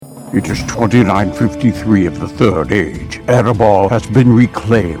It is 2953 of the Third Age. Erebor has been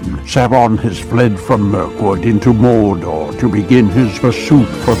reclaimed. Sauron has fled from Mirkwood into Mordor to begin his pursuit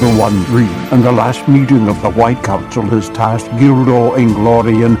for the One Ring. And the last meeting of the White Council has tasked Gildor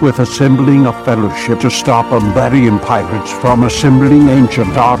Inglorian with assembling a fellowship to stop Umbarian pirates from assembling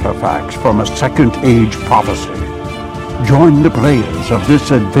ancient artifacts from a Second Age prophecy. Join the players of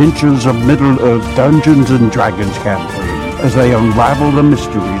this Adventures of Middle-earth Dungeons & Dragons campaign as they unravel the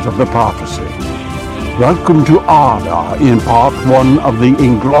mysteries of the prophecy. Welcome to Arda in Part 1 of the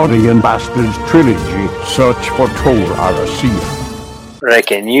Inglorian Bastards trilogy, Search for Tol Arasea.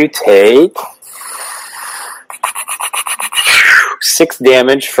 Reckon you take 6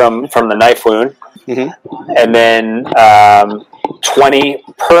 damage from the knife wound, and then 20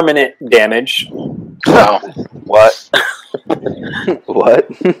 permanent damage. Wow. What? What?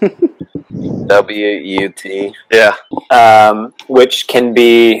 W-U-T. Yeah. Which can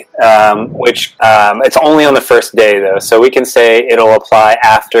be, it's only on the first day though, so we can say it'll apply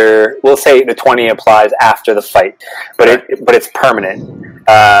after, we'll say the 20 applies after the fight, but it's permanent.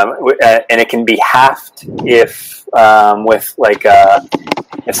 And it can be halved if, if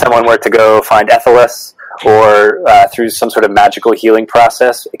someone were to go find Ethelis, or through some sort of magical healing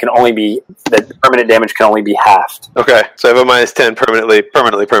process, it can only be, the permanent damage can only be halved. Okay, so I have a minus 10 permanently.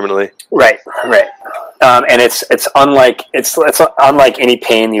 Right. And it's unlike any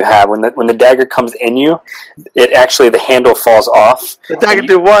pain you have when the dagger comes in you. It actually, the handle falls off. The dagger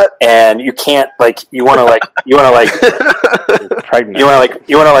did what? And you can't you want to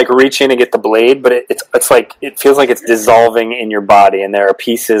reach in and get the blade, but it feels like it's dissolving in your body, and there are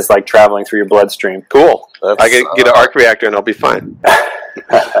pieces traveling through your bloodstream. Cool. I can get an arc reactor and I'll be fine.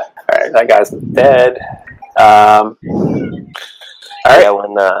 Alright, that guy's dead. Alright. Yeah,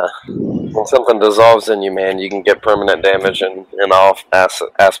 when something dissolves in you, man, you can get permanent damage in all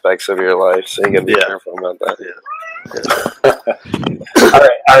aspects of your life, so you gotta be careful about that.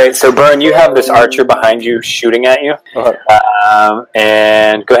 Alright, so Burn, you have this archer behind you shooting at you.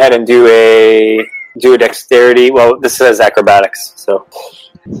 And go ahead and do a dexterity. Well, this says acrobatics, so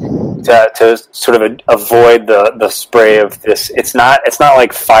to sort of avoid the spray of this. It's not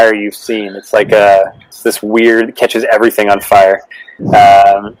like fire you've seen. It's like it's this weird, catches everything on fire.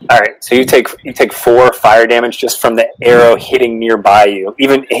 Alright, so you take 4 fire damage just from the arrow hitting nearby you.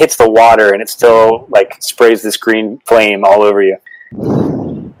 Even it hits the water and it still sprays this green flame all over you.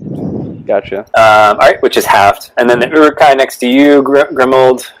 Gotcha. Alright, which is halved. And then the Uruk-hai next to you,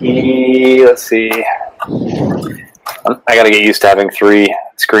 Grimold, let's see. I gotta get used to having 3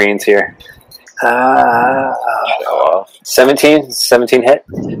 screens here. 17 hit?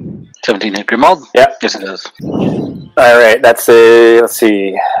 17 hit Grimold? Yeah. Yes, it does. Alright, that's let's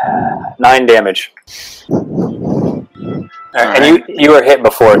see, 9 damage. Right. And you were hit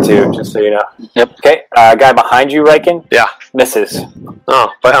before too, just so you know. Yep. Okay, guy behind you, Riken? Yeah. Misses. Oh,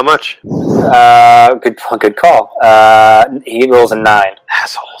 by how much? Good call. He rolls a 9.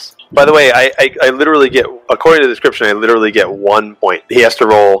 Assholes. By the way, I literally get, according to the description, I literally get 1 point. He has to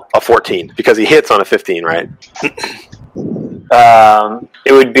roll a 14 because he hits on a 15, right?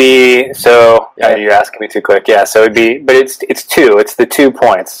 It would be, so you're asking me too quick. Yeah, so it'd be, but it's 2. It's the 2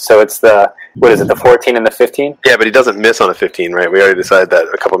 points. So it's the, what is it, the 14 and the 15? Yeah, but he doesn't miss on a 15, right? We already decided that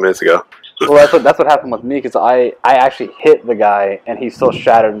a couple minutes ago. Well, that's what happened with me, because I actually hit the guy and he still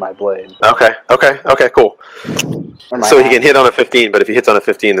shattered my blade. Okay, cool. So he can hit on a 15, but if he hits on a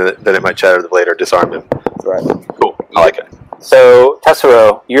 15, then it might shatter the blade or disarm him. Right. Cool. I like it. So,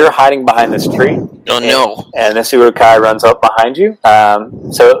 Tessero, you're hiding behind this tree. Oh, no. And this Uruk-hai runs up behind you.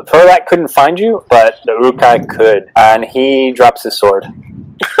 So, Thorlak couldn't find you, but the Uruk-hai could. And he drops his sword.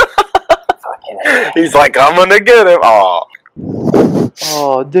 He's like, I'm gonna get him. Aw.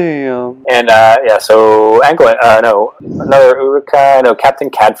 Oh, damn. And, so, Anglin, another Uruk-hai, Captain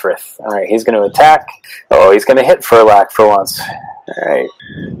Cadfrith. Alright, he's going to attack. Oh, he's going to hit Thorlak for once.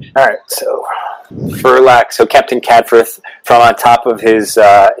 Alright, so Thorlak, so Captain Cadfrith, from on top of his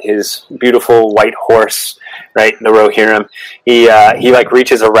beautiful white horse, right, the Rohirrim, he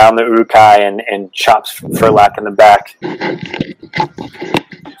reaches around the Uruk-hai and chops Thorlak in the back.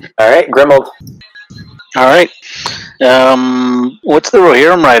 Alright, Grimold. Alright. What's the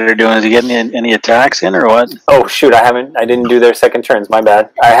Rohirrim rider doing? Is he getting any attacks in or what? Oh shoot, I didn't do their second turns, my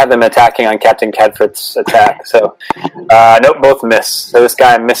bad. I have them attacking on Captain Cadfrith's attack, so nope, both miss. So this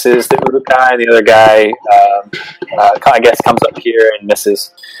guy misses the Uruk-hai, the other guy I guess comes up here and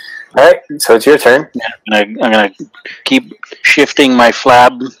misses. Alright, so it's your turn. Yeah, I'm gonna keep shifting my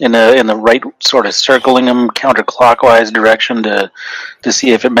flab in the right, sort of circling him counterclockwise direction to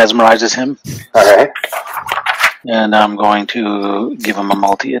see if it mesmerizes him. Alright. And I'm going to give him a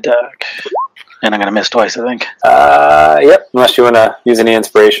multi-attack. And I'm going to miss twice, I think. Yep. Unless you want to use any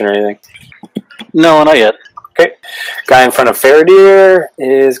inspiration or anything. No, not yet. Okay. Guy in front of Faradir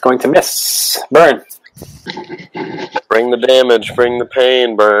is going to miss. Burn. Bring the damage, bring the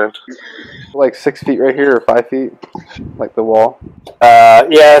pain, Burn. Like 6 feet right here, or 5 feet, like the wall.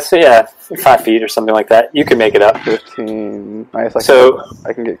 Yeah. So yeah, 5 feet or something like that. You can make it up. 15. I guess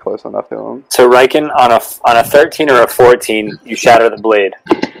I can get close enough to him. So Riken, on a 13 or a 14, you shatter the blade.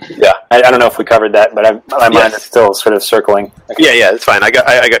 Yeah. I don't know if we covered that, but my mind is still sort of circling. Yeah, it's fine. I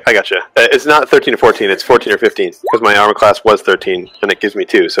got you. It's not 13 or 14. It's 14 or 15 because my armor class was 13, and it gives me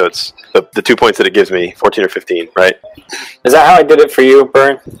 2. So it's the 2 points that it gives me, 14 or 15, right? Is that how I did it for you,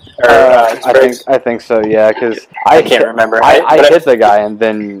 Burn? I think so. Yeah, because I can't remember. I hit the guy, and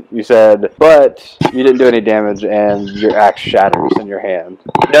then you said, but you didn't do any damage, and your axe shatters in your hand.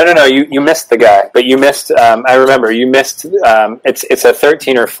 No. You missed the guy, but you missed. I remember you missed. It's a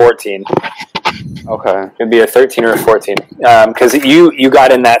 13 or 14. Okay. It'd be a 13 or a 14 because you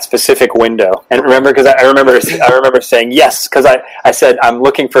got in that specific window. And remember, because I remember saying yes because I said I'm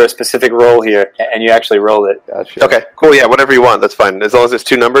looking for a specific roll here, and you actually rolled it. Gotcha. Okay, cool. Yeah, whatever you want. That's fine. As long as it's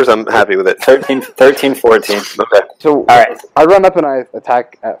 2 numbers, I'm happy with it. 13, 14. Okay. So All right. I run up and I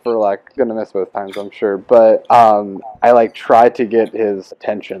attack at Furlak. Gonna miss both times, I'm sure. But I try to get his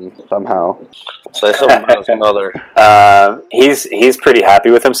attention somehow. Say something about his mother. He's pretty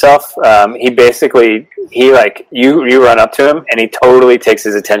happy with himself. You run up to him and he totally takes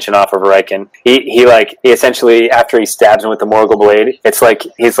his attention off of Riken. He essentially, after he stabs him with the Morgul blade, it's like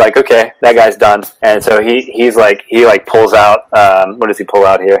he's like, okay, that guy's done. And so he pulls out. What does he pull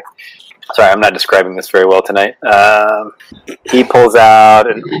out here? Sorry, I'm not describing this very well tonight. He pulls out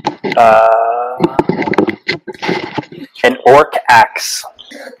an orc axe.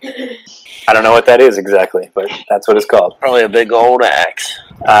 I don't know what that is exactly, but that's what it's called. Probably a big old axe.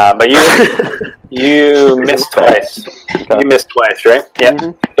 But you missed twice. You missed twice, right? Yeah.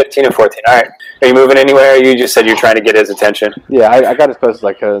 Mm-hmm. 15 and 14. All right. Are you moving anywhere? Or you just said you're trying to get his attention. Yeah, I got as close as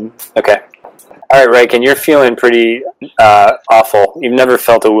I could. Okay. All right, Riken, you're feeling pretty awful. You've never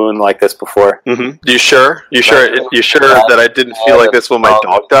felt a wound like this before. Mm-hmm. You sure? You sure that I didn't feel like this when my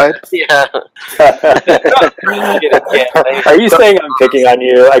dog died? Yeah. Are you saying I'm picking on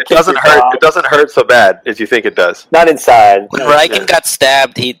you? It doesn't hurt. It doesn't hurt so bad as you think it does. Not inside. When Riken got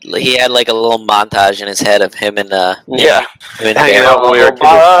stabbed, he had like a little montage in his head of him and hanging out when we were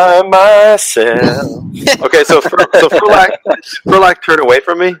by myself. Okay, so Furlak turned away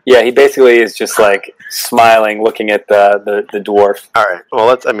from me. Yeah, he basically is just like smiling, looking at the dwarf. All right. Well,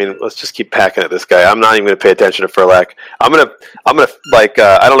 let's just keep packing at this guy. I'm not even going to pay attention to Furlak. I'm gonna I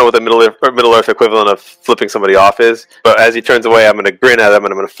don't know what the Middle Earth equivalent of flipping somebody off is, but as he turns away, I'm going to grin at him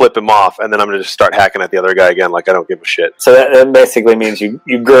and I'm going to flip him off, and then I'm going to just start hacking at the other guy again, like I don't give a shit. So that basically means you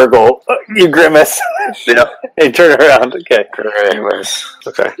gurgle, you grimace, yeah, and turn around. Okay. Grimace.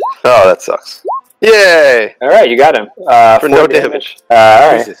 Okay. Oh, that sucks. Yay! All right, you got him for no damage. All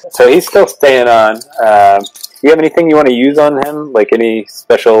right, so he's still staying on. Do you have anything you want to use on him? Like any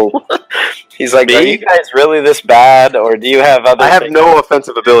special? He's like, are you guys really this bad, or do you have other? I have things? no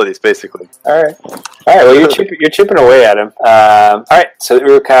offensive abilities, basically. All right. Well, you're chipping away at him. All right. So the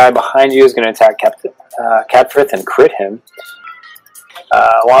Uruk-hai behind you is going to attack Capfrith and crit him.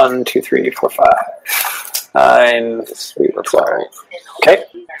 1, 2, 3, 4, 5, 9. Sweet. That's all right. Okay.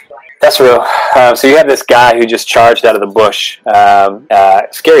 That's real. So you have this guy who just charged out of the bush.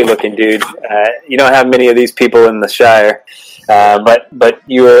 Scary looking dude. You don't have many of these people in the Shire. But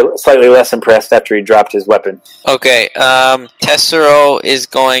you were slightly less impressed after he dropped his weapon. Okay, Tessero is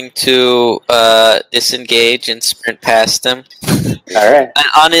going to disengage and sprint past him. All right.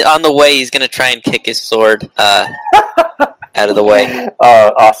 And on the way, he's going to try and kick his sword out of the way.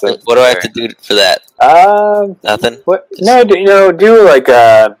 Oh, awesome. What do I have to do for that? Nothing? What? No, do like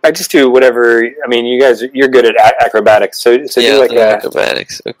I just do whatever. I mean, you guys, you're good at acrobatics, so yeah, do like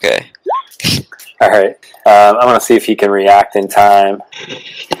acrobatics. Okay. All right. I want to see if he can react in time.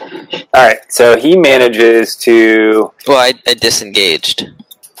 All right. So he manages to. Well, I disengaged.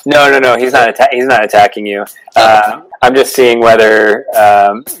 No. He's not attacking you. I'm just seeing whether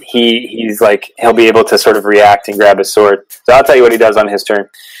he'll be able to sort of react and grab his sword. So I'll tell you what he does on his turn.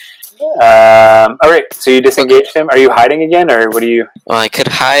 All right. So you disengaged him. Are you hiding again, or what do you? Well, I could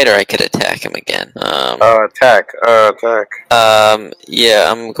hide, or I could attack him again. Attack.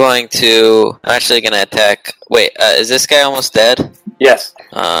 Yeah, I'm actually going to attack. Wait, is this guy almost dead? Yes.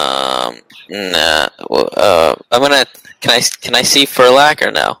 Nah. I'm gonna. Can I see Furlak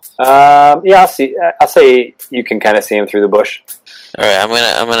or no? Yeah, I'll see. I'll say you can kind of see him through the bush. All right,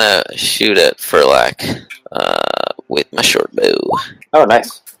 I'm gonna shoot at Furlak with my short bow. Oh,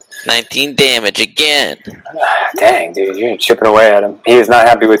 nice. 19 damage again. Dang, dude, you're chipping away at him. He is not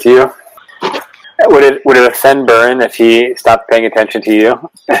happy with you. Would it offend Burn if he stopped paying attention to you?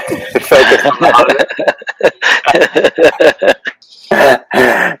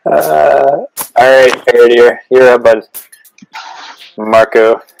 All right, Faraday, you're up, bud.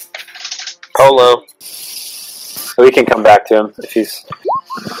 Marco. Polo. We can come back to him if he's.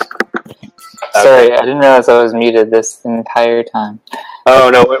 Sorry, I didn't realize I was muted this entire time. Oh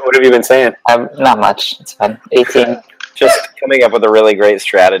no! What have you been saying? Not much. It's fine. 18. Just coming up with a really great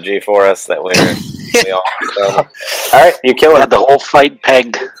strategy for us that we all. All right, you kill him. Had the whole fight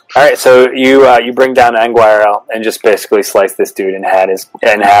pegged. All right, so you bring down Anguirel and just basically slice this dude in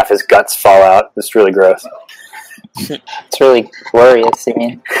half. His guts fall out. It's really gross. It's really glorious, you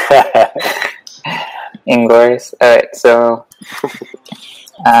mean? Inglorious. Alright, so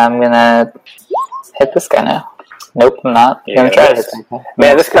I'm gonna hit this guy now. Nope, I'm not. I'm gonna try to hit that guy.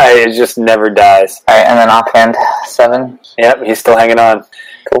 Man, this guy just never dies. Alright, and then offhand 7. Yep, he's still hanging on.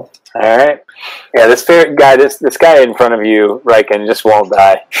 Cool. All right. Yeah, this guy in front of you, Riken, just won't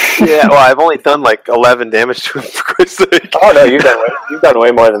die. Yeah, well, I've only done like 11 damage to him, for Christ's sake. Oh no, you've done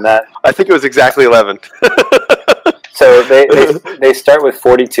way more than that. I think it was exactly 11. So they start with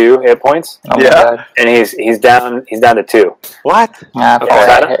 42 hit points. Oh my Yeah. god. And he's down to 2. What? Yeah, So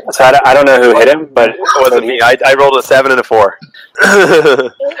okay. I don't know who hit him, but It wasn't me. I rolled a 7 and a 4. I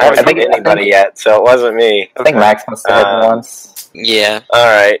haven't hit anybody yet, so it wasn't me. I think Max must have hit him once. Yeah. All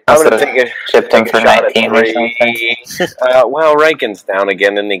right, I'm gonna Also take a chipped him take for a shot at 19 or 3. Well, Riken's down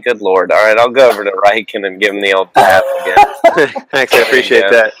again, isn't he? Good lord! All right, I'll go over to Riken and give him the old tap again. Thanks, I appreciate Yeah.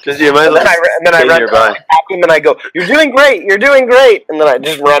 that. Just you might And then I run nearby. tap him and I go, "You're doing great! You're doing great!" And then I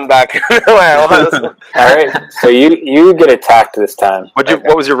just run back where I was. all right. So you get attacked this time. What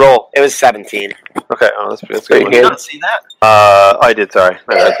was your roll? It was 17. Okay, that's Did good. you One. not see that? I did. Sorry.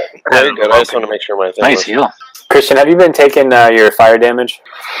 Very good. I just want to make sure my thing Nice was- heal. Christian, have you been taking your fire damage?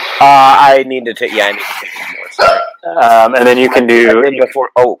 I need to take. Yeah, I need to take one more. Sorry. And then you can I do. did before.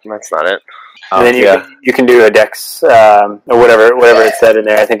 Oh, that's not it. And then yeah. you can do a dex or whatever it said in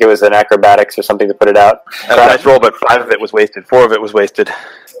there. I think it was an acrobatics or something to put it out. Nice roll, but 5 of it was wasted. 4 of it was wasted.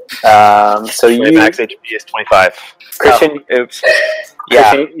 So My you, max HP is 25. Christian, Oops.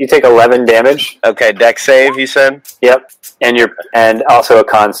 Yeah. Christian, you take 11 damage. Okay. Deck save. You said. Yep, and also a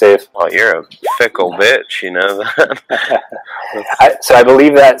con save. Well, you're a fickle bitch. You know that. So I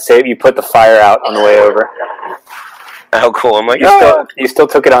believe that save you put the fire out on the way over. How cool! I'm like, You still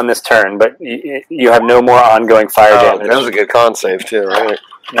took it on this turn, but you have no more ongoing fire oh, damage. that was a good con save too, right?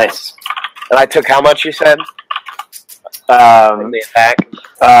 Nice. And I took how much? You said from the attack.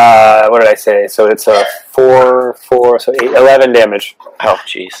 What did I say? So it's a 4, so 8, 11 damage. Oh,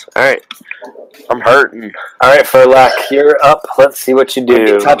 jeez. All right. I'm hurting. All right, Furlak, you're up. Let's see what you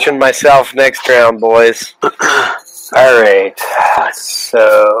do. Touching myself next round, boys. All right.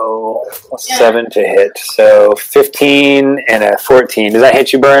 So 7 to hit. So 15 and a 14. Does that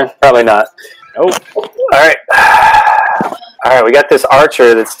hit you, Burn? Probably not. Nope. All right. All right, we got this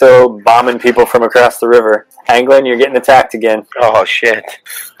archer that's still bombing people from across the river. Anglin, you're getting attacked again. Oh shit!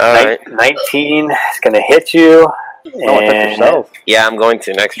 All right. 19 is going to hit you. And Yeah, I'm going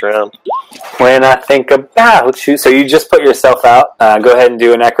to next round. when I think about you, so you just put yourself out. Go ahead and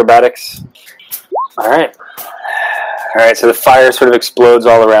do an acrobatics. All right. All right, so the fire sort of explodes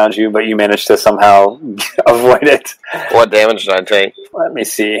all around you, but you manage to somehow avoid it. What damage did I take? Let me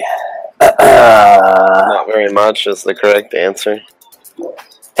see. Not very much is the correct answer.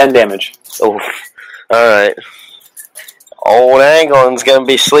 10 damage. Oh, all right. Old Anglin's gonna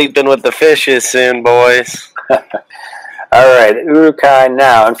be sleeping with the fishes soon, boys. All right, Urukai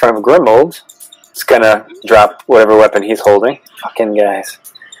now in front of Grimold. It's going to drop whatever weapon he's holding. Fucking guys.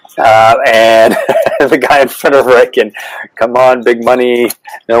 And the guy in front of Riken. Come on, big money.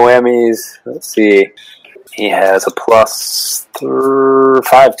 No whammies. Let's see. He has a plus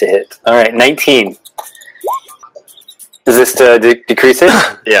 5 to hit. All right, 19. Is this to decrease it?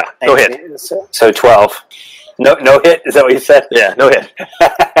 Yeah, no hit. So 12. No hit? Is that what you said? Yeah, no hit.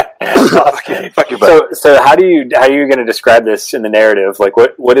 Fuck your butt. So how are you going to describe this in the narrative? Like,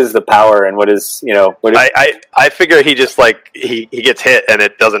 what is the power, and what is I figure he just like he gets hit and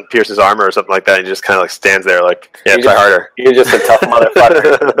it doesn't pierce his armor or something like that. And he just kind of like stands there like, try harder. You're just a tough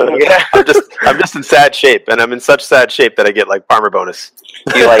motherfucker. Yeah, I'm just in sad shape, and I'm in such sad shape that I get like armor bonus.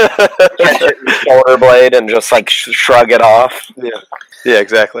 You like catch it in the shoulder blade and just like shrug it off. Yeah,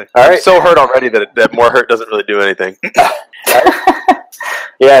 exactly. All right. I'm so hurt already that more hurt doesn't really do anything.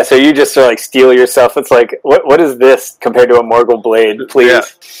 Yeah, so you just sort of like steel yourself. It's like, what is this compared to a Morgul blade?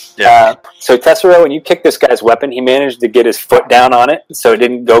 Please. Yeah. So Tessero, when you kick this guy's weapon, he managed to get his foot down on it, so it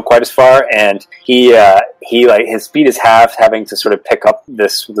didn't go quite as far, and he like his speed is halved, having to sort of pick up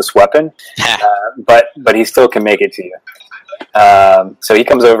this weapon, but he still can make it to you. So he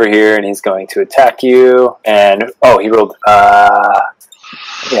comes over here and he's going to attack you, and he rolled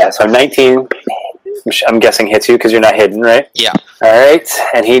so 19. I'm guessing hits you because you're not hidden, right? Yeah. All right,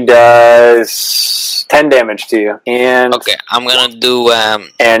 and he does 10 damage to you. And okay, I'm gonna do a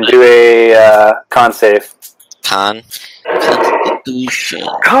con save. Constitution.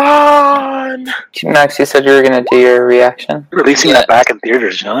 Max, you said you were going to do your reaction. Releasing that back in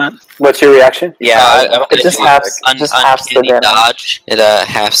theaters, you know that? What's your reaction? I'm It just halves the uncanny damage. dodge. It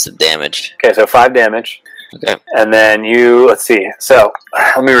halves the damage. Okay, so 5 damage. Okay. And then let's see. So,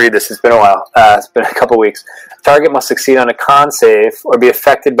 let me read this. It's been a while. It's been a couple weeks. Target must succeed on a con save or be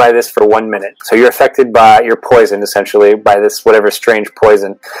affected by this for 1 minute. So you're affected by, you're poisoned essentially by this whatever strange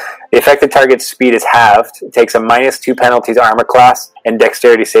poison. The affected target's speed is halved. It takes a -2 penalty to armor class and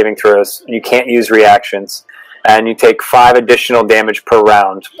dexterity saving throws. You can't use reactions. And you take 5 additional damage per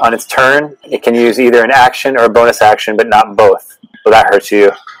round. On its turn, it can use either an action or a bonus action, but not both. So that hurts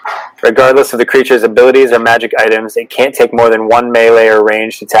you. Regardless of the creature's abilities or magic items, it can't take more than 1 melee or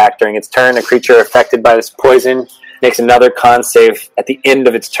ranged attack during its turn. A creature affected by this poison makes another con save at the end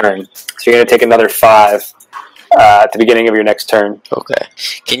of its turn. So you're going to take another 5 at the beginning of your next turn. Okay.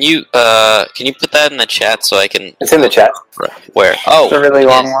 Can you put that in the chat so I can? It's in the chat. Where? Oh, It's a really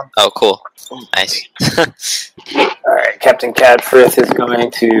long one. Oh, cool. Nice. All right, Captain Cadfrith is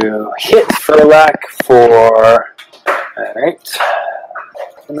going to hit Furlak for... All right.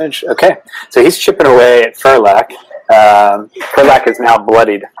 Damage. Okay, so he's chipping away at Furlak. Furlak is now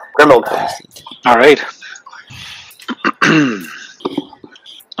bloodied. Grimald. All right.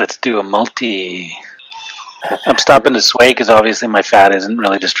 Let's do a multi. I'm stopping to sway because obviously my fat isn't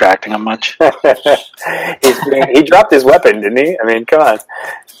really distracting him much. He dropped his weapon, didn't he? I mean, come on.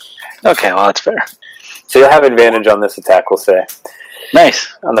 Okay, well, that's fair. So you'll have advantage on this attack, we'll say. Nice.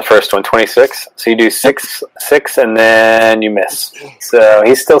 On the first one, 26. So you do 6, and then you miss. So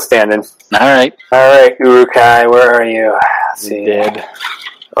he's still standing. All right. All right, Urukai, where are you? Let's see. Dead.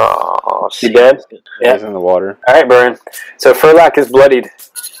 Oh, You dead? Yeah. He's in the water. All right, Burn. So Furlak is bloodied.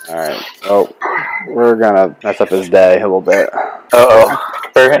 All right. Oh, we're gonna mess up his day a little bit. Uh-oh.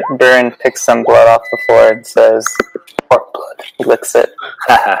 Burin picks some blood off the floor and says, "Orc blood." He licks it.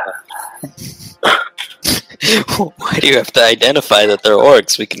 Why do you have to identify that they're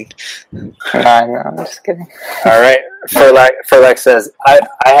orcs? We can. No, I'm just kidding. All right. Furlak says, I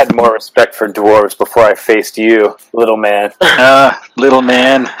had more respect for dwarves before I faced you, little man. Little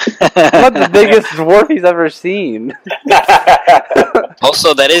man. Not the biggest dwarf he's ever seen.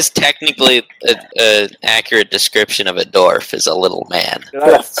 Also, that is technically an accurate description of a dwarf. Is a little man.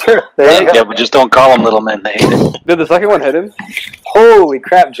 That's true. There you go. Yeah, but just don't call him little man. They hate it. Did the second one hit him? Holy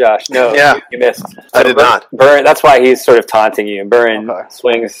crap, Josh. No, Yeah. you missed. I did not. Burn, that's why he's sort of taunting you. Burn Okay.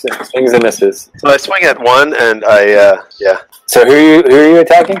 swings and misses. So I swing at one, and yeah. So who are you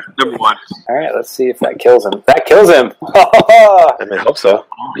attacking? Number 1. All right, let's see if that kills him. That kills him. I mean, I hope so.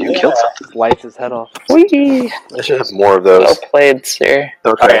 You killed something. Slice his head off. Whee! I should have more of Well those. played, sir.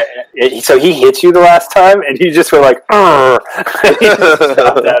 Okay. So he hit you the last time, and you just were like, "Arr!" You just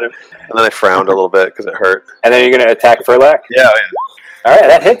stopped at him. And then I frowned a little bit because it hurt. And then you're going to attack Furlak? Yeah. All right,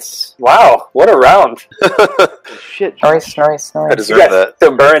 that hits. Wow, what a round. Shit. Nice. I deserve that. So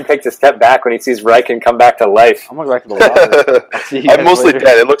Burn takes a step back when he sees Riken come back to life. I'm gonna go back to the water. I'll see you I'm guys mostly later.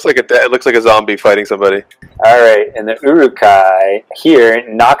 dead. It looks like a zombie fighting somebody. All right, and the Urukai here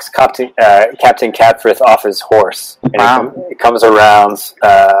knocks Captain Cadfrith off his horse. And Wow. he comes around,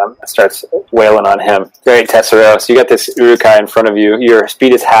 starts wailing on him. Great, Tessero. So you got this Urukai in front of you. Your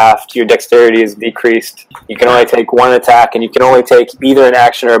speed is halved. Your dexterity is decreased. You can only take 1 attack, and you can only take either an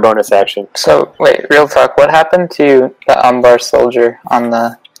action or a bonus action. So, wait, real talk. What happened to the Umbar soldier on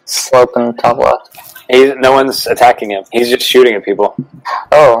the slope in the top left? No one's attacking him. He's just shooting at people.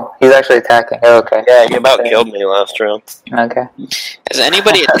 Oh, he's actually attacking. Oh, okay. Yeah, he about killed me last round. Okay. Has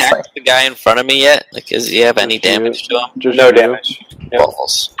anybody attacked the guy in front of me yet? Like, does he have any damage to him? Just No you. damage. Yep.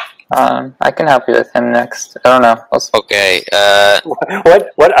 Balls. I can help you with him next. I don't know. Okay.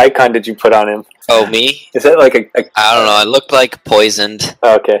 What icon did you put on him? Oh, me? Is that like a I don't know. It looked like poisoned.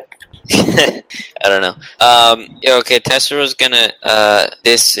 okay. I don't know. Yeah, okay, Tessero's gonna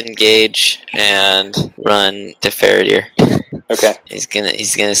disengage and run to Faradir. Okay. He's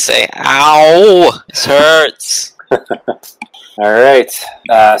gonna say, "Ow! This hurts." All right.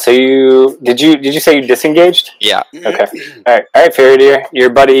 So did you say you disengaged? Yeah. Okay. All right, Faradir. Your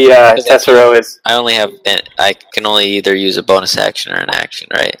buddy Tessero is I can only either use a bonus action or an action,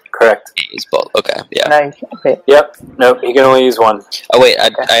 right? correct. Use both. Okay. Yeah. No, wait. Yep. Nope. You can only use one. Oh wait,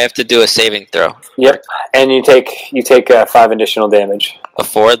 I have to do a saving throw. Yep. And you take 5 additional damage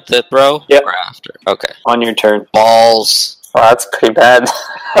Before the throw? Yep. Or after? Okay. on your turn. Balls. Well, that's pretty bad.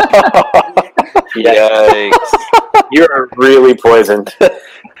 Yikes. You're really poisoned.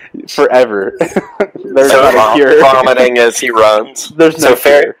 Forever. There's So not a cure. vomiting as he runs. There's no So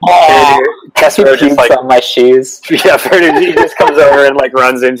cure. Faradir, He Tessero just pukes on my shoes. yeah, Faradir he just comes over and like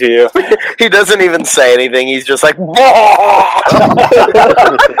runs into you. He doesn't even say anything. He's just like, "What's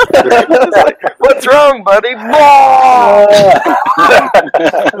wrong, buddy?"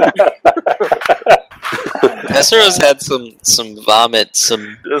 Tessero's had some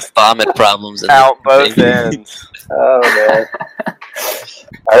vomit problems. Out both ends. Oh man.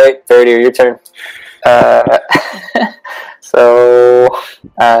 All right, Faradir, your turn. So,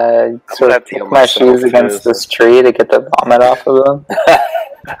 sort have of to heal put my myself, shoes against too. this tree to get the vomit off of them.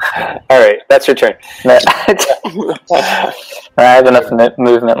 All right, that's your turn. I have enough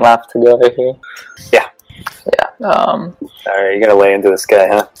movement left to go over here. Yeah. Yeah. All right, you're gonna lay into this guy,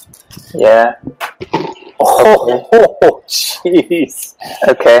 huh? Yeah. Oh, jeez.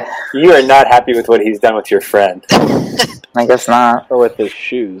 Okay. You are not happy with what he's done with your friend. I guess not. Or with his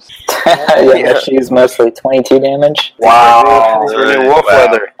shoes. Yeah, she's mostly 22 damage. Wow. These are new wolf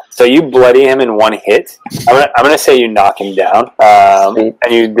leather. So you bloody him in one hit. I'm gonna say you knock him down, Sweet.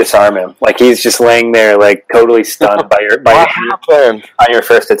 and you disarm him. Like he's just laying there, like totally stunned What happened? on your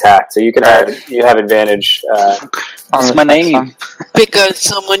first attack. So you have advantage. What's my name? Pick on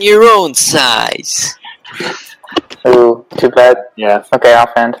someone your own size. Ooh, too bad. Yeah. Okay,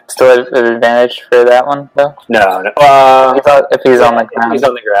 offhand. Still have an advantage for that one, though? No. If he's on the ground. He's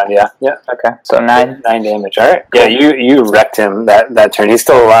on the ground. Yeah. Yeah. Okay, so 9. 9 damage. All right. Yeah. You wrecked him that turn. He's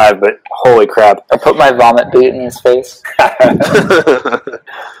still alive, but holy crap! I put my vomit boot in his face. All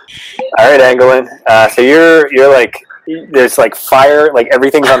right, Angelin. So you're like. There's like fire, like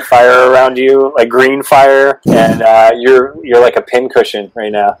everything's on fire around you, like green fire, and you're like a pincushion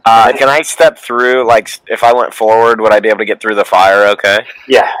right now. Can I step through? Like, if I went forward, would I be able to get through the fire? Okay.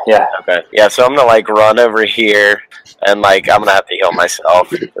 Yeah. Okay. Yeah. So I'm gonna like run over here, and like I'm gonna have to heal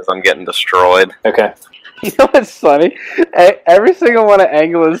myself because I'm getting destroyed. Okay. You know what's funny? Every single one of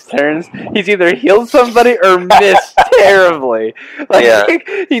Angelin's turns, he's either healed somebody or missed terribly. Like, Yeah.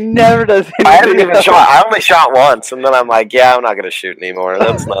 he never does anything. I haven't even else. shot. I only shot once, and then I'm like, yeah, I'm not gonna shoot anymore.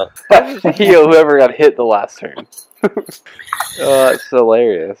 That's not. Heal whoever got hit the last turn. It's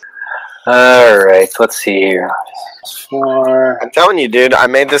hilarious. All right. Let's see here. 4. I'm telling you, dude. I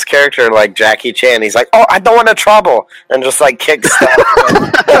made this character like Jackie Chan. He's like, oh, I don't want to trouble, and just like kick stuff.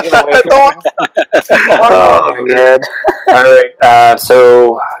 Oh, good. All right.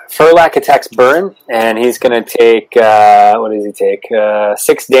 So Furlak attacks Burn, and he's going to take what does he take?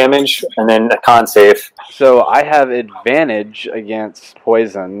 6 damage, and then a con save. So I have advantage against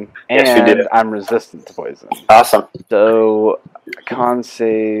poison, and Yes, you do. I'm resistant to poison. Awesome. So con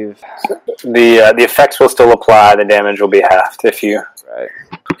save. The effects will still apply. The damage will be halved if you Right.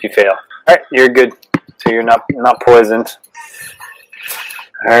 fail. All right, you're good. So you're not poisoned.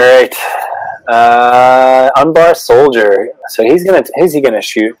 All right. Unbar Soldier. So who's he gonna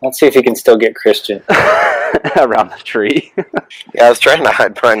shoot? Let's see if he can still get Christian. Around the tree. Yeah, I was trying to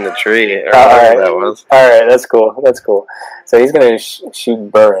hide behind the tree, or All whatever right. that was. All right, that's cool. So he's gonna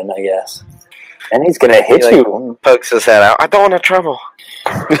shoot Burn, I guess, and he's gonna hit He, like, you. Pokes his head out. I don't want to trouble.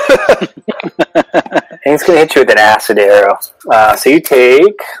 And he's gonna hit you with an acid arrow. So you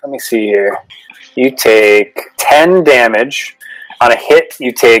take. Let me see here. You take 10 damage. On a hit,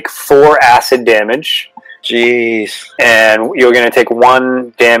 you take 4 acid damage. Jeez. And you're going to take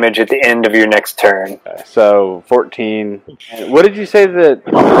 1 damage at the end of your next turn. Okay, so 14. And what did you say that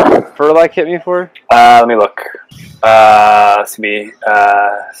Furlak hit me for? Let me look. Let's see.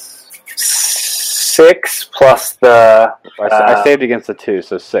 6 plus the... I saved against the 2,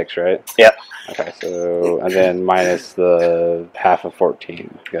 so 6, right? Yep. Okay, so, and then minus the half of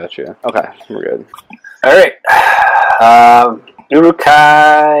 14. Gotcha. Okay, we're good. All right.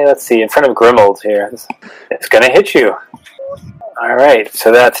 Urukai, let's see, in front of Grimold here. It's going to hit you. Alright,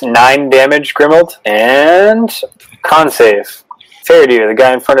 so that's 9 damage, Grimold. And con save. Faradir, the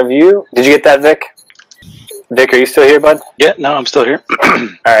guy in front of you. Did you get that, Vic? Vic, are you still here, bud? Yeah, no, I'm still here.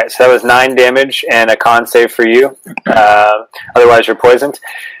 Alright, so that was 9 damage and a con save for you. Otherwise, you're poisoned.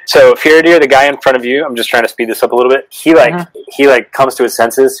 So, Faradir, the guy in front of you, I'm just trying to speed this up a little bit. He comes to his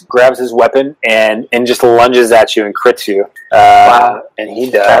senses, grabs his weapon, and just lunges at you and crits you. Wow. And he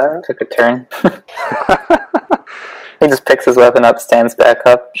does. Took a turn. He just picks his weapon up, stands back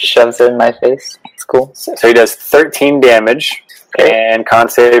up, shoves it in my face. It's cool. So he does 13 damage and con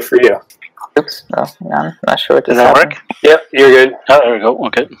save for you. Oops. No, I'm not sure what Does this that happened. work? Yep, you're good. Oh, there we go.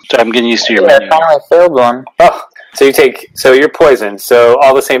 Okay. So I'm getting used to your Yeah, I menu. finally failed one. Oh, so you're poisoned. So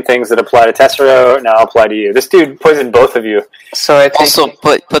all the same things that apply to Tessero now apply to you. This dude poisoned both of you. So I take... Also,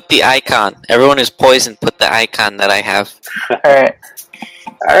 put the icon. Everyone is poisoned. Put the icon that I have. Alright.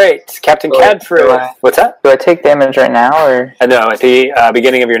 Alright, Captain Cadford. What's that? Do I take damage right now, or...? No, at the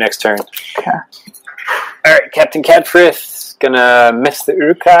beginning of your next turn. Okay. Alright, Captain Cadfrith's gonna miss the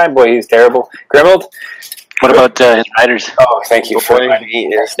Urukai. Boy, he's terrible. Grimold? What about his riders? Oh, thank you for Boy, he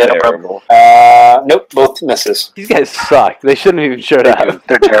is Yeah, no terrible. nope, both misses. These guys suck. They shouldn't have even showed up.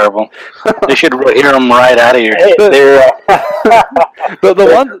 They're terrible. They should hear them right out of here. Hey, they're,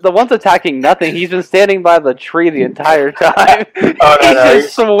 The ones attacking nothing. He's been standing by the tree the entire time. Oh, no, He's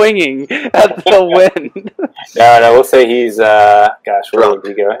just swinging at the wind, no, we'll say he's, gosh, where would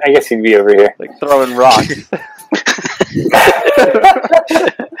he go? I guess he'd be over here. like throwing rocks.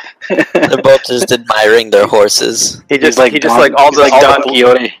 They're both just admiring their horses. He just He's like Don- all he's the like Don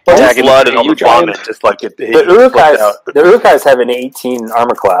Quixote attacking blood the and all the you giant. vomit, just like it. The Urukais have an 18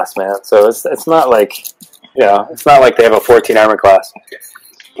 armor class, man. So it's not like, it's not like they have a 14 armor class.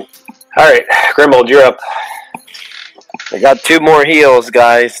 All right, Grimold, you're up. I got 2 more heals,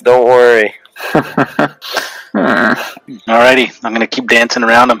 guys. Don't worry. Alrighty, I'm gonna keep dancing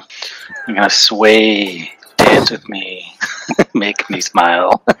around him. I'm gonna sway, dance with me, make me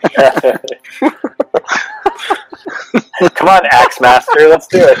smile. Come on, Axe Master, let's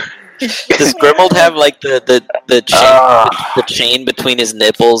do it. Does Grimold have like the chain between his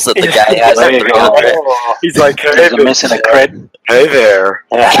nipples that the guy has There at you go. 300? He's like, There's a missing a crit. Hey there.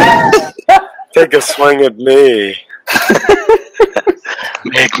 Take a swing at me.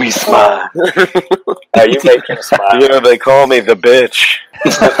 Make me smile. You make him smile. You know, they call me the bitch.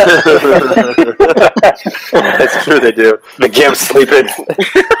 That's true, they do. The gimp's sleeping.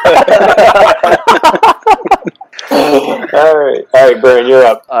 All right, Burn, you're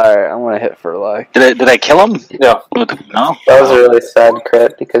up. Alright, I'm gonna hit Furlak. Did I kill him? No, No. That was a really sad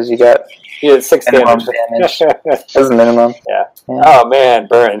crit, because you got you had 6 minimum damage. damage. That was minimum. Yeah. Oh man,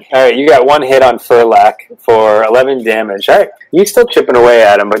 Burn. All right, you got 1 hit on Furlak for 11 damage. All right, you still chipping away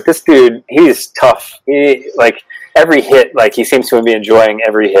at him, but this dude, he's tough. He every hit, he seems to be enjoying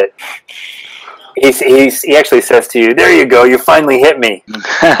every hit. He actually says to you, "There you go, you finally hit me." He's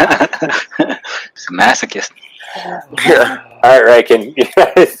a masochist. All right, Riken.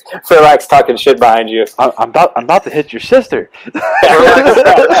 Furlak's talking shit behind you. I'm about to hit your sister.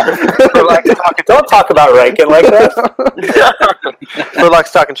 Don't talk about Riken like that.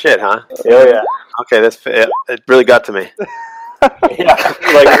 Furlock's talking shit, huh? Oh yeah. Okay, it really got to me. Yeah,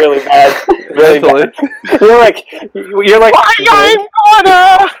 really bad, really bad. You're like you're like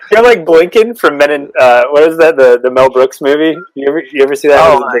Blinken from Men in what is that, the Mel Brooks movie? You ever see that?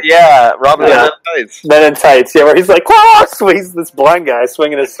 Oh, yeah. Robin Yeah. Tights. Men in Tights, yeah, where he's like, "Whoa!" Swings this blind guy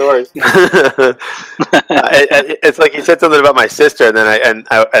swinging his sword. It's like he said something about my sister, and then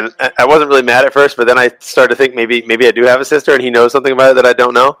I wasn't really mad at first, but then I started to think maybe I do have a sister, and he knows something about it that I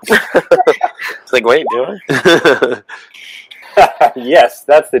don't know. It's like, wait, do I? Yes,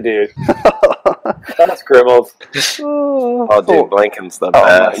 that's the dude. That's Grimold. Oh, dude, Blinken's the Oh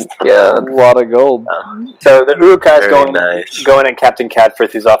best. my god. A lot of gold. So the Urukai's Very nice. going at Captain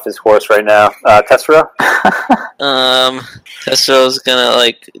Cadfrith, who's off his horse right now. Tessero? Tessero's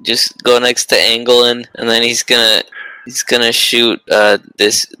gonna just go next to Anglin, and then he's gonna shoot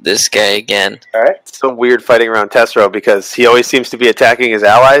this guy again. All right. It's so weird fighting around Tessero because he always seems to be attacking his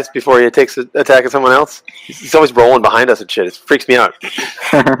allies before he takes attacking someone else. He's always rolling behind us and shit. It freaks me out.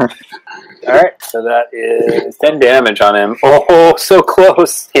 All right. So that is 10 damage on him. Oh, so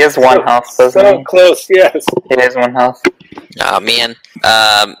close. He has 1 health, doesn't So he? close, yes. He has 1 health. Oh man.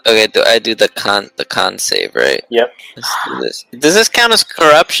 Okay. Do I do the con save, right? Yep. Let's do this. Does this count as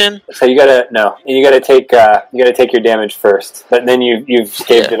corruption? So you gotta take your damage first, but then you've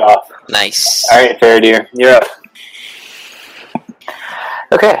staved it off. Nice. All right, Faradir, you're up.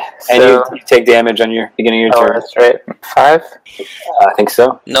 Okay, And so you take damage on your beginning of your turn. that's right. 5. I think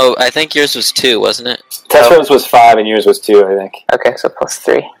so. No, I think yours was 2, wasn't it? Testro's was 5 and yours was 2, I think. Okay, so plus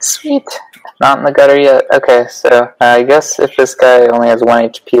 3. Sweet. Not in the gutter yet. Okay, so I guess if this guy only has 1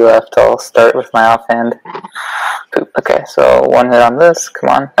 HP left, I'll start with my offhand. Poop. Okay, so 1 hit on this. Come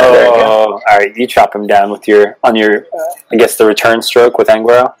on. There we go. All right. You chop him down with your I guess the return stroke with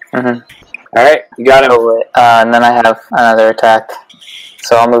Angro. Mm-hmm. All right, you got him. And then I have another attack.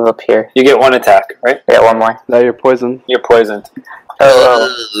 So I'll move up here. You get 1 attack, right? Yeah, 1 more. Now you're poisoned. You're poisoned.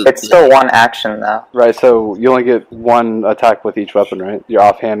 It's still 1 action though. Right, so you only get 1 attack with each weapon, right? Your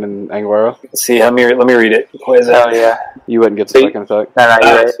offhand and Anguero. Let's see, let me read it. Poison. Oh yeah. You wouldn't get the So second attack. No,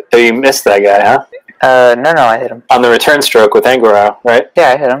 you're right. So you missed that guy, huh? No, I hit him. On the return stroke with Angro, right? Yeah,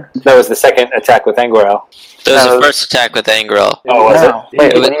 I hit him. That was the second attack with Angro. That was No. the first attack with Angrel. Oh, was No. it?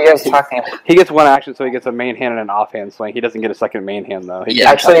 Wait, what are you guys talking about? He gets 1 action, so he gets a main hand and an offhand swing. He doesn't get a second main hand, though. He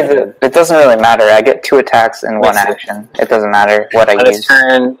Yeah. gets Actually, second. it doesn't really matter. I get 2 attacks in 1 That's it. action. It doesn't matter what I On his use.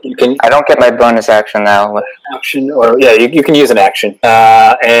 turn, you can I don't get my bonus action now. action, or yeah, you can use an action.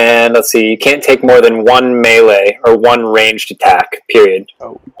 And let's see, you can't take more than 1 melee or 1 ranged attack. Period.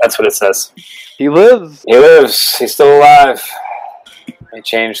 Oh. That's what it says. He lives! He lives. He's still alive. Let me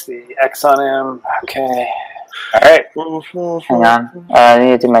change the X on him. Okay. All right. Hang on. I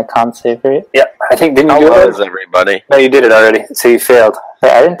need to do my con save, right? Yep. I think didn't you How do well it? is everybody? No, you did it already. So you failed.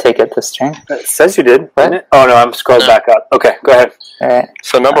 Wait, I didn't take it this turn. It says you did, didn't it? Oh no, I'm scrolled back up. Okay, go ahead. Alright.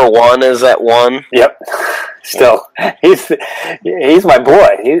 So number 1 is at 1. Yep. Still, he's my boy.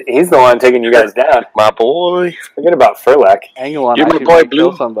 He's the one taking you guys down. My boy. Forget about Furlak. Angelon You're my actually boy, might kill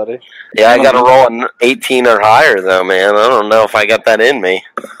Blue. somebody. Yeah, I got to roll an 18 or higher, though, man. I don't know if I got that in me.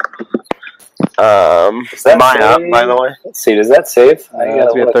 Does that Am I up, save? by the way? Let's see, does that save? I That's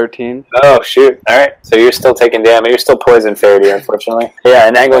gotta be a look. 13. Oh shoot! All right, so you're still taking damage. You're still poison, Faraday, unfortunately. Yeah,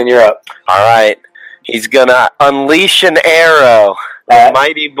 and Anglin, you're up. All right. He's going to unleash an arrow. Uh,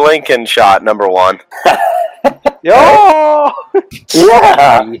 Mighty Blinken shot, number 1. Yo!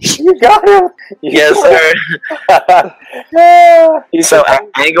 Yeah, you got him. Yes, sir. Yeah. So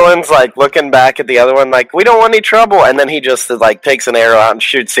Anglin's like looking back at the other one, like, we don't want any trouble. And then he just like takes an arrow out and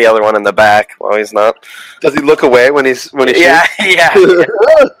shoots the other one in the back. Well, he's not. Does he look away when he Yeah, yeah.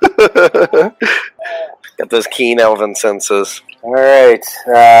 Got those keen elven senses. All right.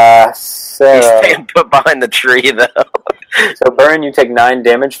 He's So staying put behind the tree, though. Burn, you take 9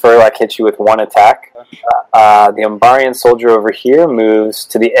 damage. Furlak hits you with 1 attack. The Umbarian soldier over here moves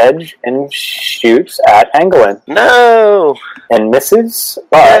to the edge and shoots at Anglin No! and misses.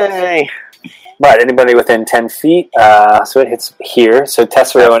 But Yay! anybody within 10 feet, so it hits here. So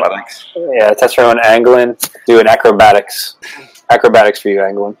Tessero and Anglin do an acrobatics. Acrobatics for you,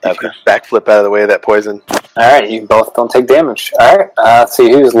 Anglin. Okay. Backflip out of the way of that poison. All right, you both don't take damage. All right, let's see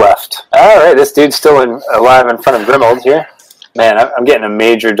who's left. All right, this dude's still alive in front of Grimold here. Man, I'm getting a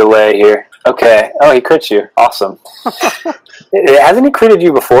major delay here. Okay. Oh, he crits you. Awesome. Hasn't he critted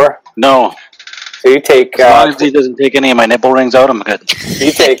you before? No. So you take As long as he doesn't take any of my nipple rings out, I'm good.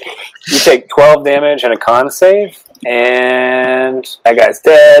 you take 12 damage and a con save, and that guy's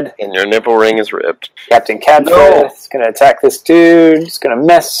dead. And your nipple ring is ripped. Captain Cadford is going to attack this dude. He's going to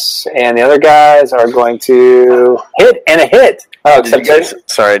miss, and the other guys are going to hit and a hit. Oh, except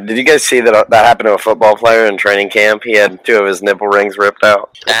Did you guys see that happened to a football player in training camp? He had 2 of his nipple rings ripped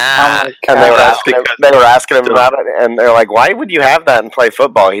out. Ah, And they were asking him about it, and they're like, "Why would you have that and play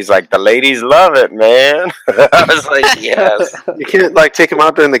football?" He's like, "The ladies love it, man." I was like, "Yes." You can't like take him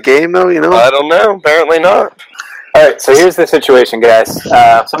out during the game though, you know? I don't know. Apparently not. All right, so here's the situation, guys.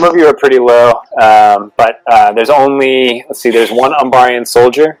 Some of you are pretty low, but there's only, there's 1 Umbarian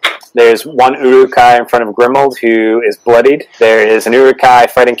soldier. There's 1 Uruk-hai in front of Grimold who is bloodied. There is an Uruk-hai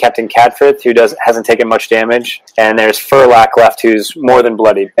fighting Captain Cadford who hasn't taken much damage. And there's Furlak left who's more than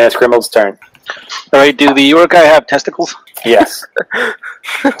bloodied. And it's Grimold's turn. All right, do the Uruk-hai have testicles? Yes.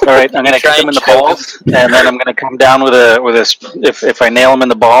 All right, I'm going to kick him in the balls, and then I'm going to come down with a. If I nail him in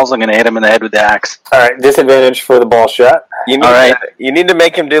the balls, I'm going to hit him in the head with the axe. All right, disadvantage for the ball shot. You need to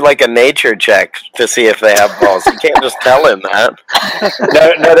make him do like a nature check to see if they have balls. You can't just tell him that.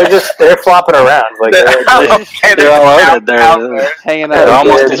 No, they're flopping around. Like They're all loaded. They're Hanging they're out.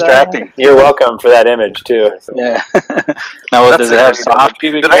 almost distracting. You're welcome for that image too. Yeah. Now, does it have soft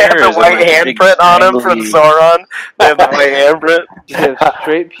pubic Do they have hair? the or is it white like a big handprint on him from angly- Sauron? They have the white handprint. Does he have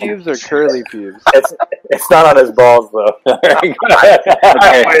straight pubes or curly pubes? It's not on his balls though. Okay,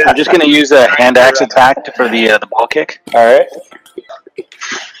 I'm just going to use a hand axe attack for the ball kick. All right.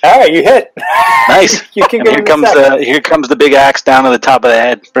 All right, you hit. Nice. You can And go here in comes second. here comes the big axe down to the top of the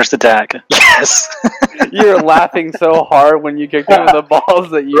head. First attack. Yes. You're laughing so hard when you kicked him in the balls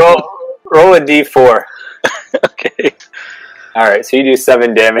that you. Roll a d4. Okay. All right, so you do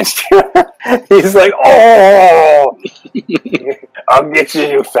 7 damage. He's like, "Oh, I'll get you,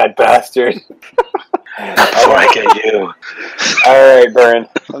 you fat bastard." Before I get you. All right, Burn.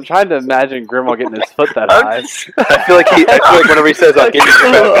 I'm trying to imagine Grimwell getting his foot that high. I feel like whenever he says "I'll give you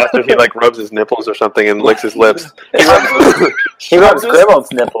your fat bastard," he like rubs his nipples or something and licks his lips. He rubs Grimwell's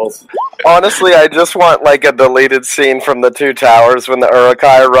nipples. Honestly, I just want like a deleted scene from the Two Towers when the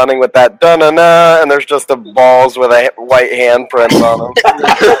Uruk-hai are running with that dun-na-na, and there's just the balls with a white handprint on them.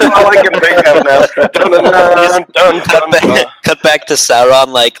 That's all I can think of now. Dun-na-na, dun-dun-dun. Cut back to Sauron,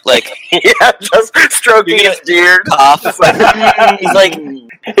 like Yeah, just stroking his beard. cough. He's like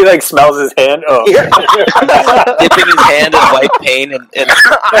He like smells his hand. Oh, dipping his hand in white paint and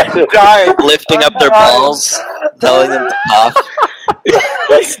I'm dying. lifting up their balls, telling them to cough.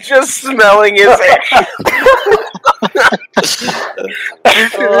 He's just smelling his hand.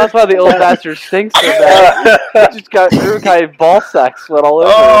 Oh, that's why the old bastard stinks so bad. He just got Uruk-hai ball sack sweat all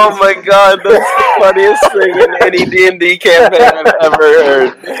over Oh him. my god, that's the funniest thing in any D&D campaign I've ever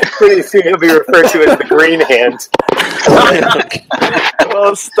heard. pretty soon he'll be referred to as the Green Hand.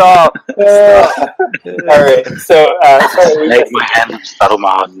 Oh, stop. All right, so sorry, Make my hand of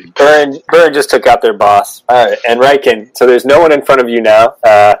Saruman. Burn just took out their boss. All right, and Riken. So there's no one in front of you now,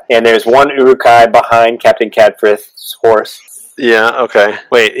 and there's one Uruk-hai behind Captain Cadfrith's horse. Yeah. Okay.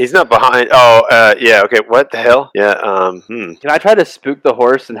 Wait, he's not behind. Oh. Yeah. Okay. What the hell? Yeah. Can I try to spook the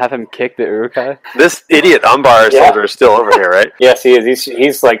horse and have him kick the Uruk-hai? This idiot Umbar Yeah. soldier is still over here, right? Yes, he is.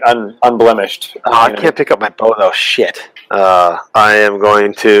 He's like unblemished. Oh, I can't pick up my bow though. Shit. I am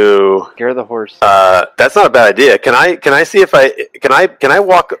going to. Scare the horse. That's not a bad idea. Can I see if I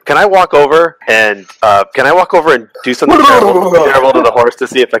walk over and do something terrible to the horse to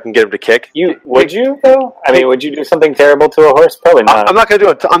see if I can get him to kick? Would you though? I mean, would you do something terrible to a horse? Probably not. I'm not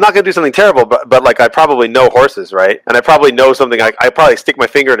gonna do something terrible, but like I probably know horses, right? And I probably know something. Like I probably stick my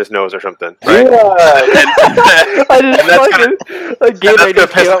finger in his nose or something. Right? I just and that's fucking like And that's gonna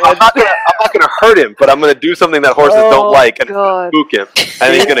piss him. I'm not gonna hurt him, but I'm gonna do something that horses don't like and God. spook him,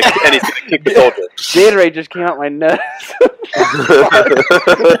 and he's gonna kick the soldier. Gatorade just came out my nose. I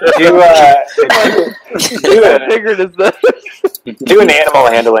figured it's that. Do an animal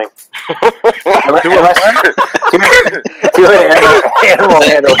handling. Do an animal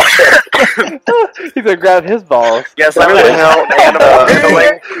handling. He's gonna grab his balls. Guess I'm gonna help animal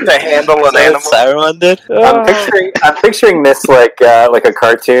handling to handle an animal. Sauron did? I'm picturing this like a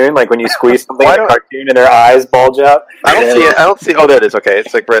cartoon, like when you squeeze something in a cartoon and their eyes bulge out. I don't see it. I don't see. Oh, there it is. Okay,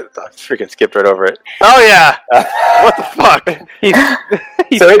 it's like right. I freaking skipped right over it. Oh yeah. What the fuck?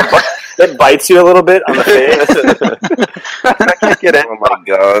 So it bites you a little bit on the face. I can't get it. Oh my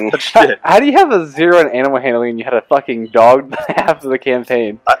god. Shit. How do you have a 0 in animal handling and you had a fucking dog half of the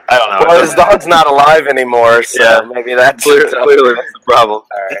campaign? I don't know. Well, his dog's not alive anymore, so Yeah. maybe that's Clearly that's the problem.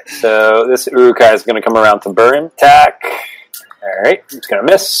 Alright, so this Uruk-hai is going to come around to Burn. Attack. Alright, he's going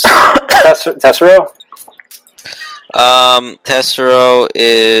to miss. Tessero. Tessero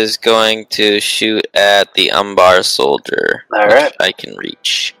is going to shoot at the Umbar soldier. Alright. Which I can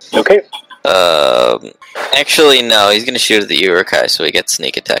reach. Okay. Actually, no, he's going to shoot at the Uruk-hai, so he gets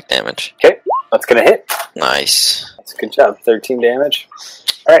sneak attack damage. Okay, that's going to hit. Nice. That's a good job. 13 damage.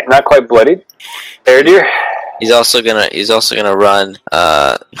 Alright, not quite bloodied. Fairdeer. He's also gonna run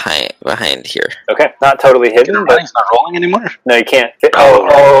behind here. Okay, not totally hidden, but He's not rolling anymore. no, you can't.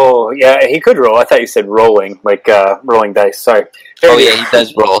 Oh, yeah, he could roll. I thought you said rolling, like rolling dice. Sorry. Oh yeah, he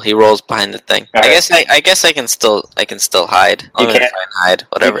does roll. He rolls behind the thing. All right. I guess I can still hide. You I'm gonna can't. try and hide.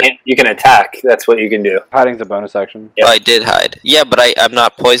 Whatever. You can attack. That's what you can do. Hiding's a bonus action. Yep. Oh, I did hide. Yeah, but I'm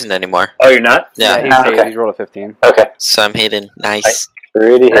not poisoned anymore. Oh, you're not? Yeah, He's rolled a 15. Okay. so I'm hidden. Nice.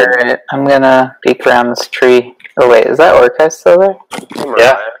 Pretty hidden. Alright, I'm gonna peek around this tree. Oh wait, is that Uruk-hai still there?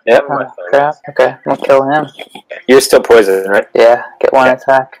 Yeah. Yep. Oh crap. Okay, I'm gonna kill him. You're still poisoned, right? Yeah, get one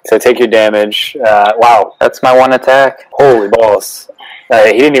attack. So take your damage. Wow. That's my one attack. Holy balls.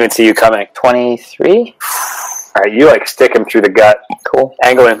 He didn't even see you coming. 23. Alright, you like stick him through the gut. Cool.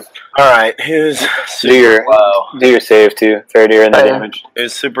 Angle him. Alright, who's Do your low? do your save too. Fairdeer in the Oh, yeah. damage.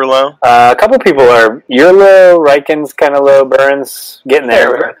 Who's super low? A couple people are. You're low. Riken's kind of low. Burns getting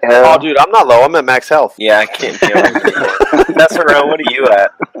there. Oh, dude, I'm not low. I'm at max health. Yeah, I can't deal with it. That's around. What are you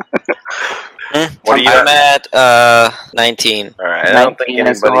at? What are you I'm at 19. Alright, I don't think 19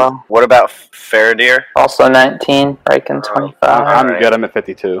 as anybody. well. What about Faradir? Also 19. Riken 25. I'm Alright. good. I'm at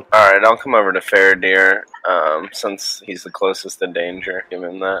 52. Alright, I'll come over to Faradir. since he's the closest to danger. Give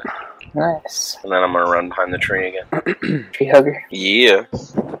him that. Nice. And then I'm going to run behind the tree again. Tree hugger. Yeah.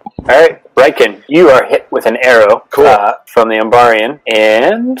 Alright, Riken, you are hit with an arrow from the Umbarian.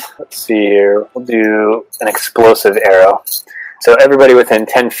 And let's see here. We'll do an explosive arrow. So everybody within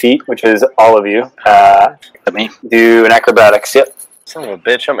 10 feet, which is all of you, Me. do an acrobatics. Yep. Son of a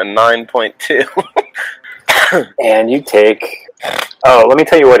bitch, I'm at 9.2. And you take... Oh, let me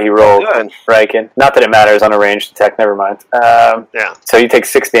tell you what he rolled, Good. Riken. Not that it matters on a ranged attack, never mind. Yeah. So you take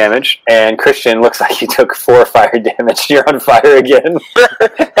 6 damage, and Christian looks like you took 4 fire damage. You're on fire again.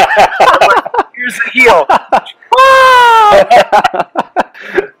 Here's the heal.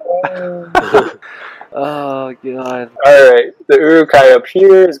 Oh god. Alright, the Uruk-hai up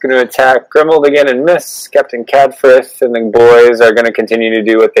here is going to attack Grimold again and miss. Captain Cadfrith and the boys are going to continue to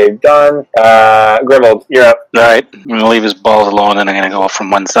do what they've done. Grimold, you're up. Alright, I'm going to leave his balls alone, and I'm going to go from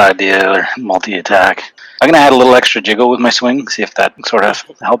one side to the other, multi-attack. I'm going to add a little extra jiggle with my swing, see if that sort of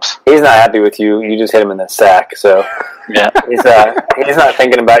helps. He's not happy with you. You just hit him in the sack, so Yeah. he's not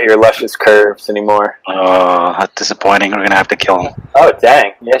thinking about your luscious curves anymore. Oh, that's disappointing. We're going to have to kill him. Oh,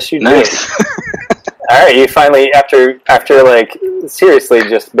 dang. Yes, you did. Nice. Alright, you finally, after like, seriously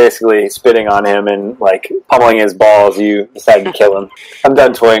just basically spitting on him and, like, pummeling his balls, you decide to kill him. I'm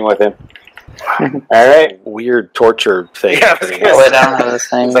done toying with him. Alright. Weird torture thing. Yeah, I was gonna Lay say. down on this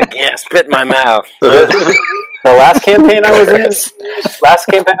thing. It's like, yeah, spit in my mouth. The last campaign I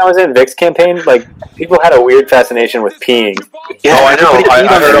was in, Vic's campaign, like, people had a weird fascination with peeing. Yeah, I know. I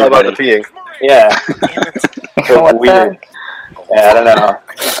heard all about the peeing. Yeah. So What's weird. Yeah, I don't know.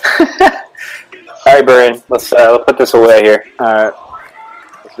 Alright, Burin, let's put this away here. Alright.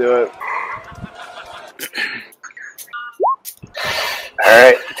 Let's do it.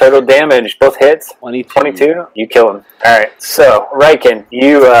 Alright, total damage, both hits. 22? You kill him. Alright, so, Riken,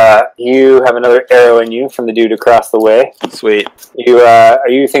 you have another arrow in you from the dude across the way. Sweet. Are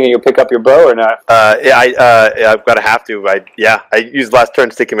you thinking you'll pick up your bow or not? Yeah, I've got to have to. I used last turn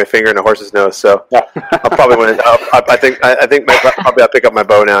sticking my finger in a horse's nose, so Yeah. I'll probably win. I think probably I'll pick up my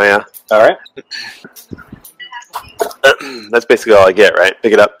bow now. Yeah, Alright. that's basically all I get. Right,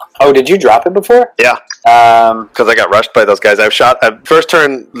 pick it up. Oh, did you drop it before? Yeah, because I got rushed by those guys. I've shot first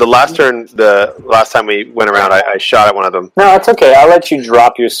turn, the last time we went around, I shot at one of them. No, it's okay. I'll let you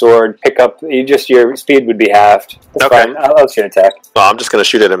drop your sword, pick up, your speed would be halved. That's Okay. fine. I'll let you attack. Well, I'm just gonna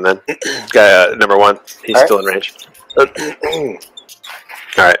shoot at him then. Guy number 1, he's All right. still in range. All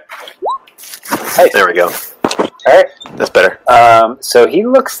right, Nice. there we go. Alright. That's better. So he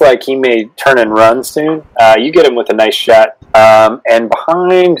looks like he may turn and run soon. You get him with a nice shot. And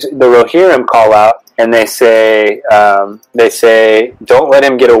behind the Rohirrim call out, and they say, "Don't let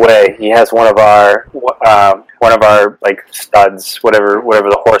him get away. He has one of our like studs, whatever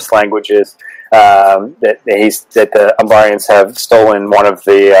the horse language is. That the Umbarians have stolen one of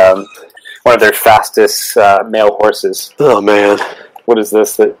their fastest male horses." Oh man, What is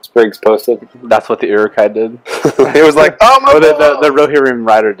this that Spriggs posted? That's what the Uruk-hai did. it was like, oh my. The Rohirrim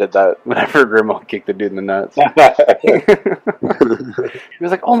rider did that whenever Grimold kicked the dude in the nuts. He was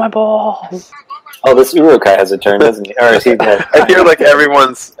like, "Oh my balls!" Oh, this Uruk-hai has a turn, doesn't he? Or is he dead? I hear like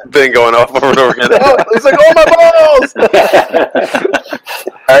everyone's been going off over and over again. Oh, it's like, oh my balls!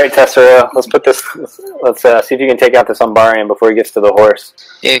 All right, Tessera, let's put this. Let's see if you can take out this Umbarian before he gets to the horse.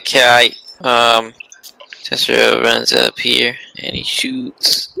 Okay, Tessero runs up here and he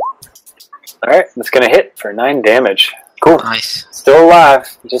shoots. All right, that's gonna hit for 9 damage. Cool. Nice. Still alive,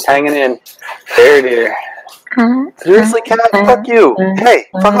 just hanging in. There, dear. Seriously, Cat? Fuck you! Hey,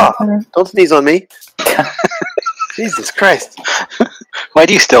 fuck off! Don't sneeze on me. Jesus Christ! Why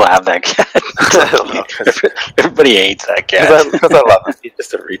do you still have that cat? I don't know. Everybody hates that cat. Because I love him. He's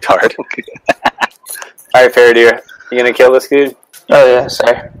just a retard. All right, Faradir, you gonna kill this dude? Oh yeah,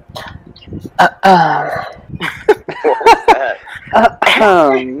 sorry.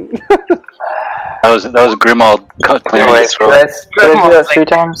 That was Grimold clearing his throat. Let's do that 3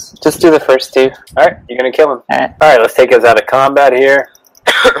 times. Just do the first 2. All right, you're gonna kill him. All right. All right, let's take us out of combat here.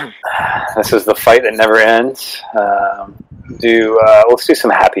 This is the fight that never ends. Let's do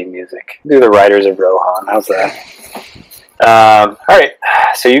some happy music. Do the Riders of Rohan. How's that? All right,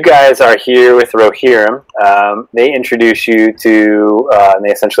 so you guys are here with Rohirrim. They introduce you to, and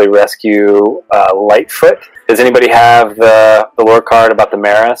they essentially rescue Lightfoot. Does anybody have the lore card about the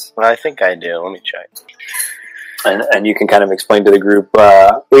Maras? I think I do. Let me check. And you can kind of explain to the group,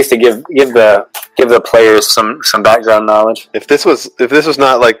 at least to give the players some background knowledge. If this was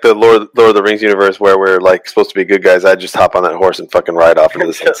not like the Lord of the Rings universe where we're like supposed to be good guys, I'd just hop on that horse and fucking ride off into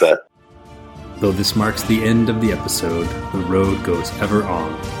the sunset. Though this marks the end of the episode, the road goes ever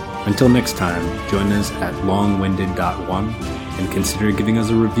on. Until next time, join us at longwinded.one and consider giving us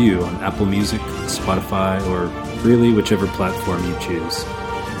a review on Apple Music, Spotify, or really whichever platform you choose.